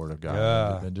following the Word of God.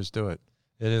 Yeah. Then just do it.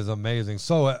 It is amazing.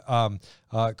 So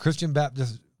Christian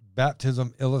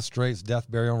baptism illustrates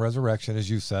death, burial, and resurrection, as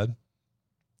you said.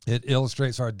 It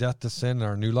illustrates our death to sin and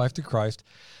our new life to Christ.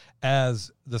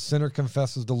 As the sinner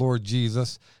confesses the Lord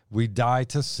Jesus, we die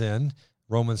to sin.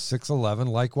 Romans 6:11.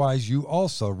 Likewise, you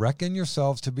also reckon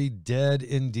yourselves to be dead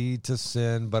indeed to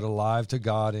sin, but alive to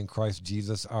God in Christ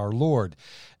Jesus our Lord.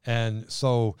 And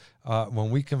so when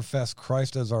we confess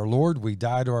Christ as our Lord, we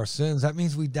die to our sins. That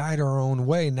means we died our own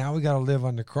way. Now we got to live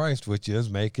under Christ, which is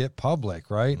make it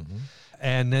public, right? Mm-hmm.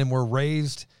 And then we're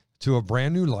raised to a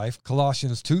brand new life.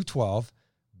 Colossians 2:12.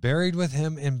 Buried with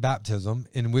him in baptism,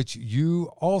 in which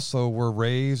you also were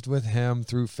raised with him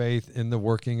through faith in the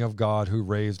working of God who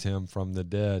raised him from the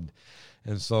dead.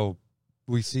 And so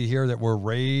we see here that we're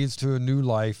raised to a new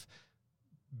life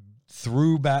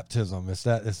through baptism. It's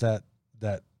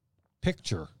that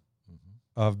picture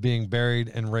of being buried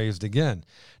and raised again.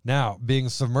 Now, being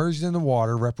submerged in the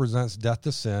water represents death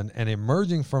to sin, and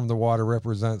emerging from the water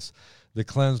represents the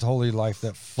cleansed holy life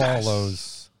that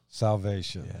follows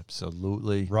salvation. Yeah,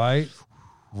 absolutely. Right?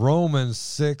 Romans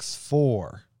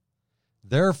 6:4.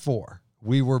 Therefore,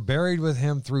 we were buried with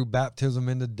him through baptism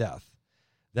into death,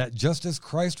 that just as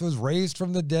Christ was raised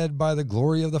from the dead by the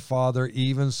glory of the Father,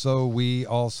 even so we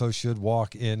also should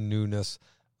walk in newness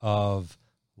of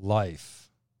life.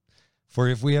 For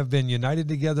if we have been united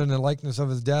together in the likeness of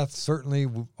his death, certainly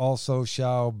we also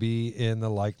shall be in the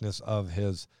likeness of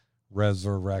his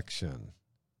resurrection.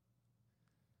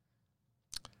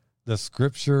 The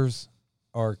scriptures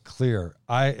are clear.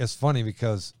 It's funny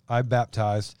because I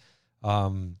baptized.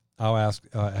 I'll ask,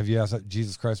 have you asked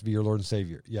Jesus Christ to be your Lord and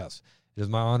Savior? Yes. It is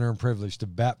my honor and privilege to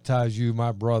baptize you,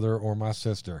 my brother or my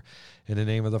sister, in the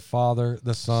name of the Father,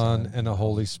 the Son, and the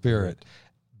Holy Spirit.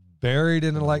 Buried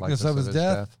in the likeness of his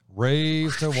death,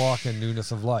 raised to walk in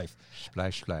newness of life.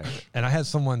 Splash, splash. And I had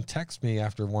someone text me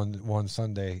after one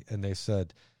Sunday, and they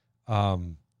said,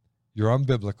 "You're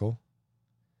unbiblical,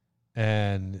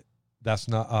 and that's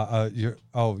not you're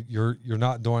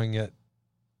not doing it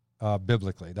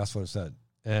biblically." That's what it said.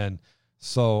 And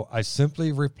so I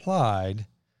simply replied,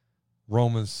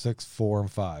 Romans 6:4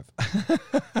 and 5.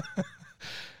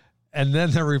 And then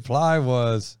the reply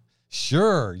was,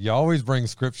 "Sure, you always bring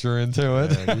scripture into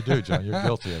it." Yeah, you do, John. You're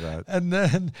guilty of that. And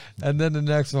then the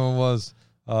next one was,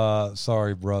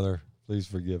 "Sorry, brother. Please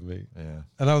forgive me." Yeah.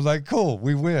 And I was like, cool,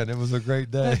 we win. It was a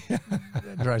great day.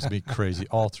 It drives me crazy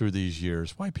all through these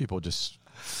years. Why people just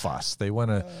fuss. They want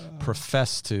to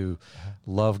profess to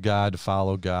love God,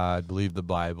 follow God, believe the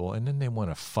Bible, and then they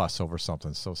want to fuss over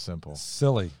something so simple.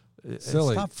 Silly.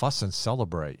 Stop fuss and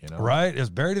celebrate, Right? It's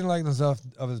buried in the likeness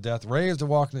of his death, raised to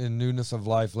walk in newness of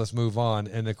life. Let's move on.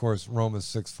 And, of course, Romans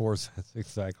 6:4 says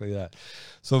exactly that.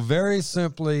 So very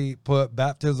simply put,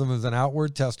 baptism is an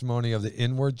outward testimony of the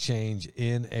inward change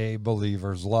in a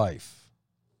believer's life.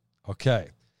 Okay.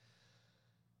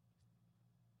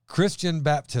 Christian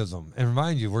baptism. And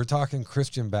remind you, we're talking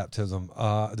Christian baptism.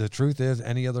 The truth is,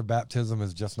 any other baptism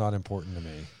is just not important to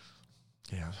me.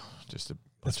 Yeah, just a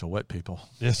bunch of wet people.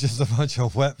 It's just a bunch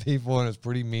of wet people, and it's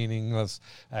pretty meaningless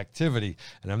activity.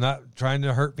 And I'm not trying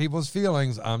to hurt people's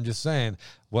feelings. I'm just saying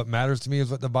what matters to me is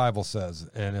what the Bible says.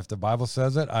 And if the Bible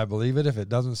says it, I believe it. If it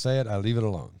doesn't say it, I leave it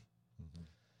alone. Mm-hmm.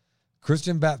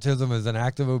 Christian baptism is an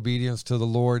act of obedience to the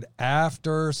Lord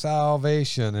after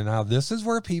salvation. And now this is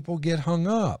where people get hung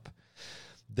up.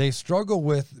 They struggle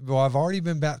with, well, I've already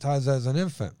been baptized as an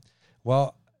infant.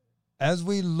 Well, as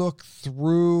we look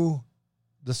through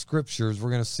the scriptures, we're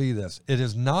going to see this. It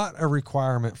is not a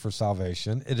requirement for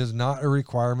salvation. It is not a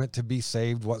requirement to be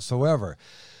saved whatsoever.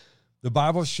 The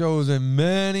Bible shows in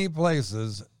many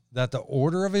places that the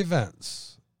order of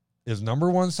events is number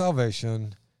 1,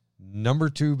 salvation, number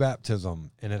 2,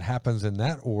 baptism. And it happens in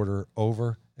that order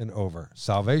over and over.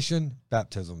 Salvation,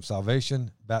 baptism, salvation,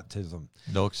 baptism.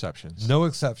 No exceptions. No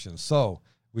exceptions. So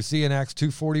we see in Acts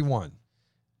 2:41,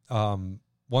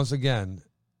 once again,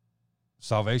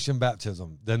 salvation,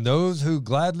 baptism. Then those who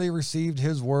gladly received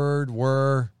his word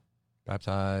were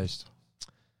baptized.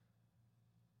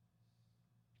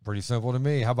 Pretty simple to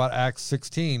me. How about Acts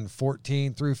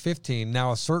 16:14 through 15?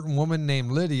 Now a certain woman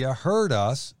named Lydia heard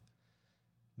us.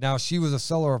 Now she was a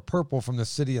seller of purple from the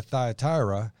city of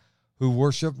Thyatira, who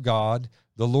worshiped God.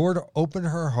 The Lord opened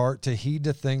her heart to heed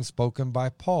the things spoken by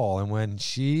Paul. And when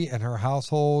she and her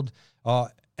household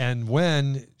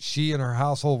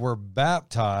were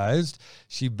baptized,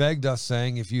 she begged us,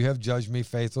 saying, if you have judged me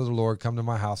faithful to the Lord, come to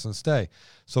my house and stay.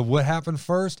 So what happened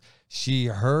first? She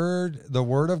heard the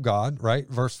word of God, right?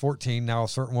 Verse 14, now a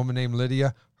certain woman named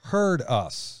Lydia heard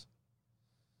us.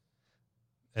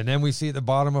 And then we see at the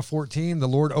bottom of 14, the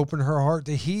Lord opened her heart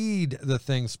to heed the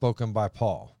things spoken by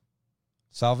Paul.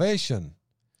 Salvation.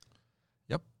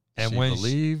 Yep. And she when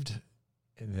believed,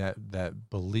 that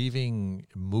believing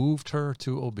moved her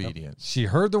to obedience. She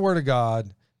heard the word of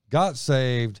God, got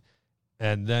saved,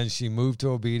 and then she moved to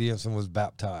obedience and was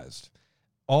baptized.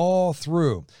 All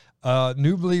through. A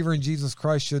new believer in Jesus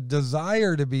Christ should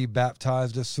desire to be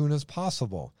baptized as soon as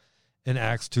possible. In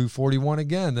Acts 2:41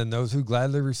 again, then those who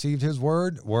gladly received his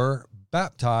word were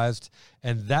baptized,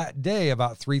 and that day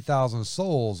about 3,000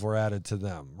 souls were added to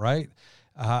them, right?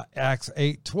 Acts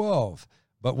 8:12,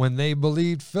 but when they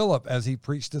believed Philip as he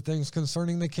preached the things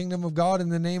concerning the kingdom of God in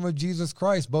the name of Jesus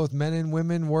Christ, both men and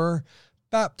women were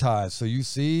baptized. So you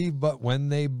see, but when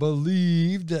they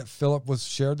believed that Philip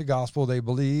shared the gospel, they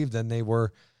believed and they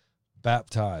were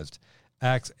baptized.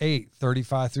 Acts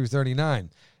 8:35 through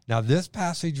 39. Now this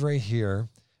passage right here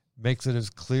makes it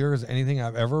as clear as anything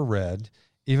I've ever read,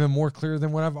 even more clear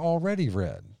than what I've already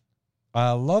read.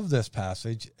 I love this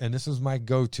passage, and this is my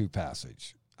go-to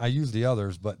passage. I use the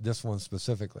others, but this one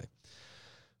specifically.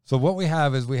 So what we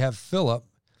have is we have Philip.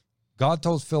 God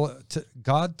tells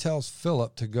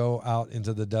Philip to go out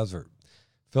into the desert.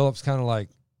 Philip's kind of like,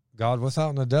 God, what's out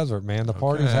in the desert, man? The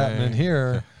party's happening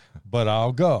here, but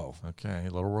I'll go. Okay,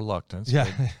 a little reluctance. Yeah.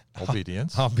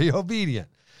 Obedience. I'll be obedient.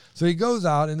 So he goes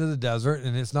out into the desert,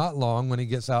 and it's not long when he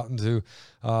gets out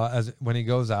when he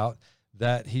goes out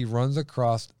that he runs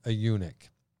across a eunuch.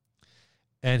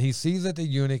 And he sees that the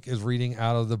eunuch is reading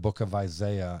out of the book of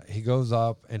Isaiah. He goes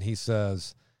up and he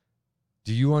says,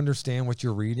 do you understand what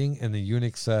you're reading? And the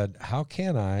eunuch said, how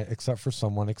can I, except for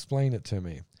someone explain it to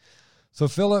me? So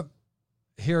Philip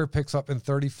here picks up in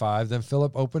 35. Then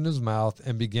Philip opened his mouth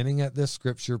and beginning at this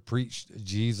scripture, preached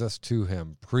Jesus to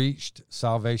him, preached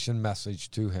salvation message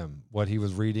to him, what he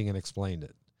was reading, and explained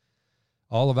it.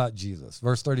 All about Jesus.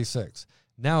 Verse 36.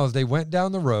 Now as they went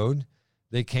down the road,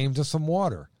 they came to some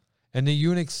water. And the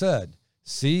eunuch said,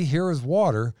 see, here is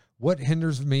water. What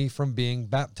hinders me from being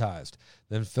baptized?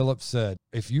 Then Philip said,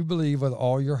 if you believe with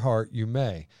all your heart, you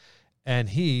may. And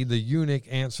he, the eunuch,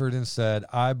 answered and said,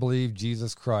 I believe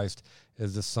Jesus Christ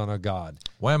is the Son of God.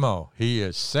 Whammo, he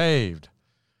is saved.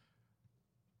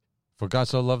 For God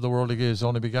so loved the world, he gave his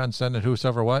only begotten Son, that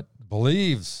whosoever what?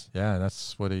 Believes. Yeah,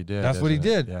 that's what he did. That's what he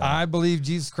did. Yeah. I believe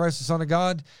Jesus Christ is the Son of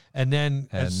God. And then...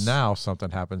 And now something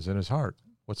happens in his heart.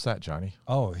 What's that, Johnny?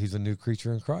 Oh, he's a new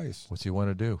creature in Christ. What's he want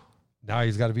to do? Now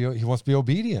he wants to be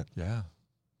obedient. Yeah.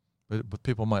 But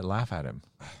people might laugh at him.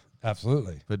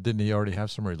 Absolutely. But didn't he already have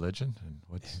some religion?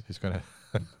 And he's going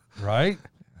to... Right?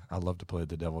 I love to play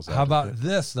the devil's advocate. How about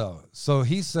this, though? So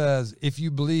he says, if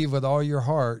you believe with all your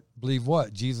heart, believe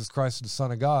what? Jesus Christ is the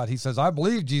Son of God. He says, I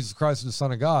believe Jesus Christ is the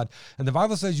Son of God. And the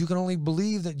Bible says you can only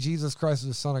believe that Jesus Christ is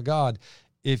the Son of God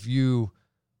if you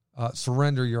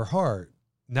surrender your heart.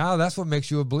 Now that's what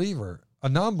makes you a believer. A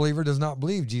non-believer does not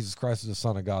believe Jesus Christ is the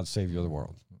Son of God, Savior of the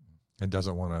world. And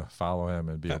doesn't want to follow him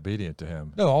and be obedient to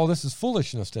him. No, all this is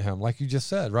foolishness to him, like you just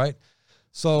said, right?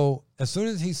 So as soon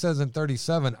as he says in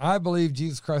 37, I believe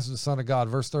Jesus Christ is the Son of God,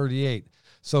 verse 38.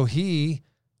 So he,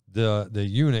 the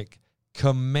eunuch,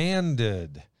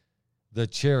 commanded the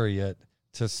chariot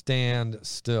to stand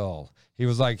still. He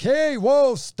was like, hey,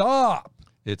 whoa, stop.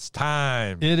 It's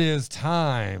time. It is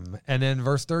time. And then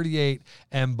verse 38,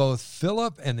 and both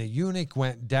Philip and the eunuch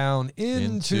went down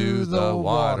into the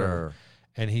water,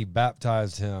 and he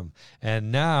baptized him.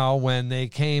 And now when they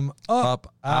came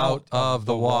up out of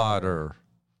the water.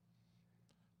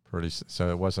 So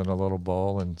it wasn't a little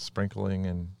bowl and sprinkling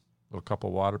and a little cup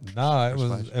of water. No,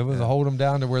 it was a hold them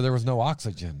down to where there was no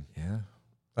oxygen. Yeah.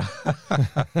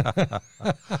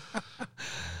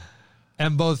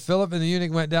 And both Philip and the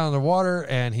eunuch went down in the water,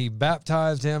 and he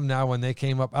baptized him. Now, when they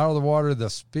came up out of the water,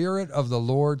 the Spirit of the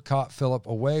Lord caught Philip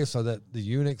away, so that the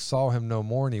eunuch saw him no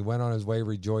more, and he went on his way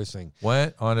rejoicing.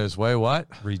 Went on his way what?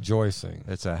 Rejoicing.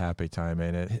 It's a happy time,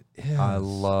 ain't it? It is. I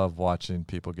love watching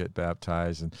people get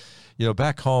baptized. And, you know,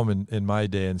 back home in my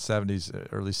day, in 70s,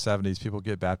 early 70s, people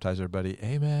get baptized, everybody,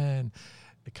 amen.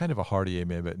 Kind of a hearty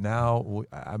amen, but now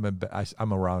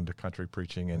I'm around the country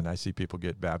preaching, and I see people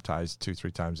get baptized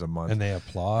 2-3 times a month, And they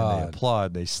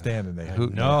applaud. they stand, and they hoot,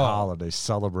 and they holler, they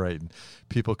celebrate, and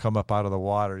people come up out of the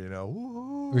water, you know,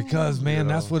 woo, Because, man, you know.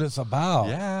 that's what it's about.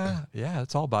 Yeah,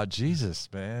 it's all about Jesus,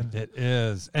 man. It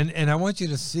is. And I want you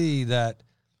to see that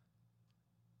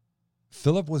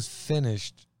Philip was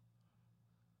finished.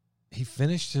 He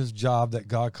finished his job that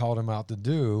God called him out to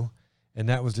do, and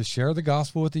that was to share the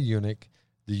gospel with the eunuch.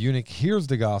 The eunuch hears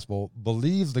the gospel,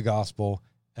 believes the gospel,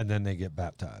 and then they get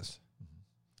baptized.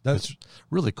 That's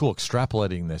really cool,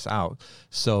 extrapolating this out.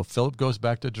 So Philip goes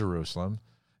back to Jerusalem.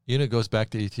 Eunuch goes back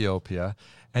to Ethiopia.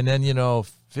 And then,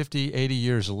 50, 80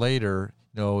 years later,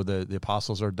 the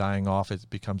apostles are dying off. It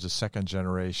becomes a second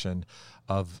generation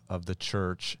of the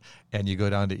church. And you go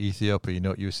down to Ethiopia. You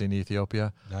know what you see in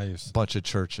Ethiopia? Now you're Bunch of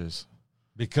churches.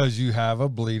 Because you have a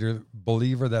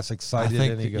believer that's excited. I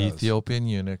think and he the goes. Ethiopian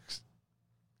eunuchs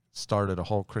started a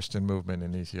whole Christian movement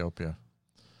in Ethiopia.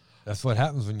 That's what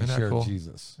happens when you Isn't that share cool?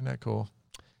 Jesus. Isn't that cool?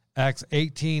 Acts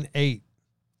 18:8.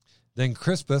 Then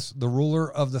Crispus, the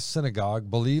ruler of the synagogue,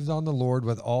 believed on the Lord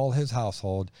with all his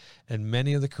household, and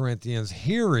many of the Corinthians,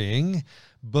 hearing,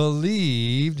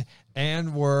 believed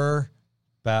and were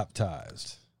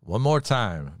baptized. One more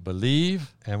time.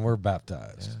 Believe. And were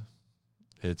baptized.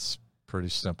 Yeah. It's pretty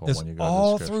simple It's when you go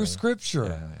all to through Scripture.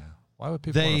 Yeah. Why would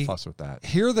people want to fuss with that?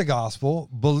 Hear the gospel,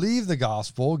 believe the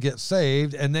gospel, get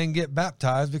saved, and then get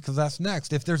baptized, because that's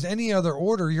next. If there's any other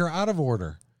order, you're out of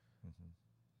order.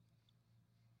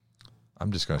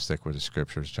 I'm just going to stick with the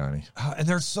Scriptures, Johnny. And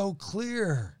they're so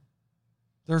clear.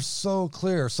 They're so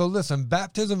clear. So listen,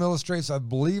 baptism illustrates a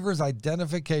believer's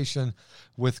identification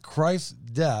with Christ's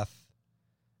death,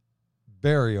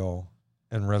 burial,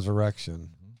 and resurrection.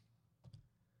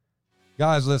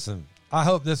 Guys, listen, I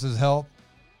hope this has helped.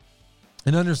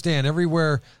 And understand,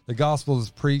 everywhere the gospel is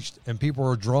preached and people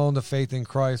are drawn to faith in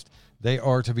Christ, they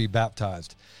are to be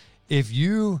baptized. If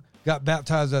you got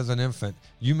baptized as an infant,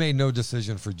 you made no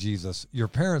decision for Jesus. Your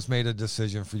parents made a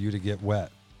decision for you to get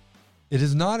wet. It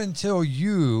is not until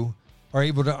you are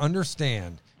able to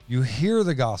understand, you hear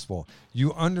the gospel,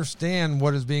 you understand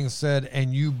what is being said,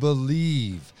 and you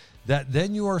believe, that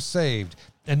then you are saved.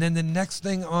 And then the next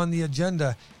thing on the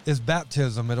agenda is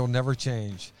baptism. It'll never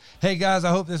change. Hey, guys, I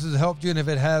hope this has helped you. And if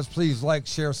it has, please like,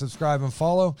 share, subscribe, and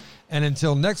follow. And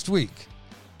until next week,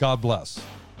 God bless.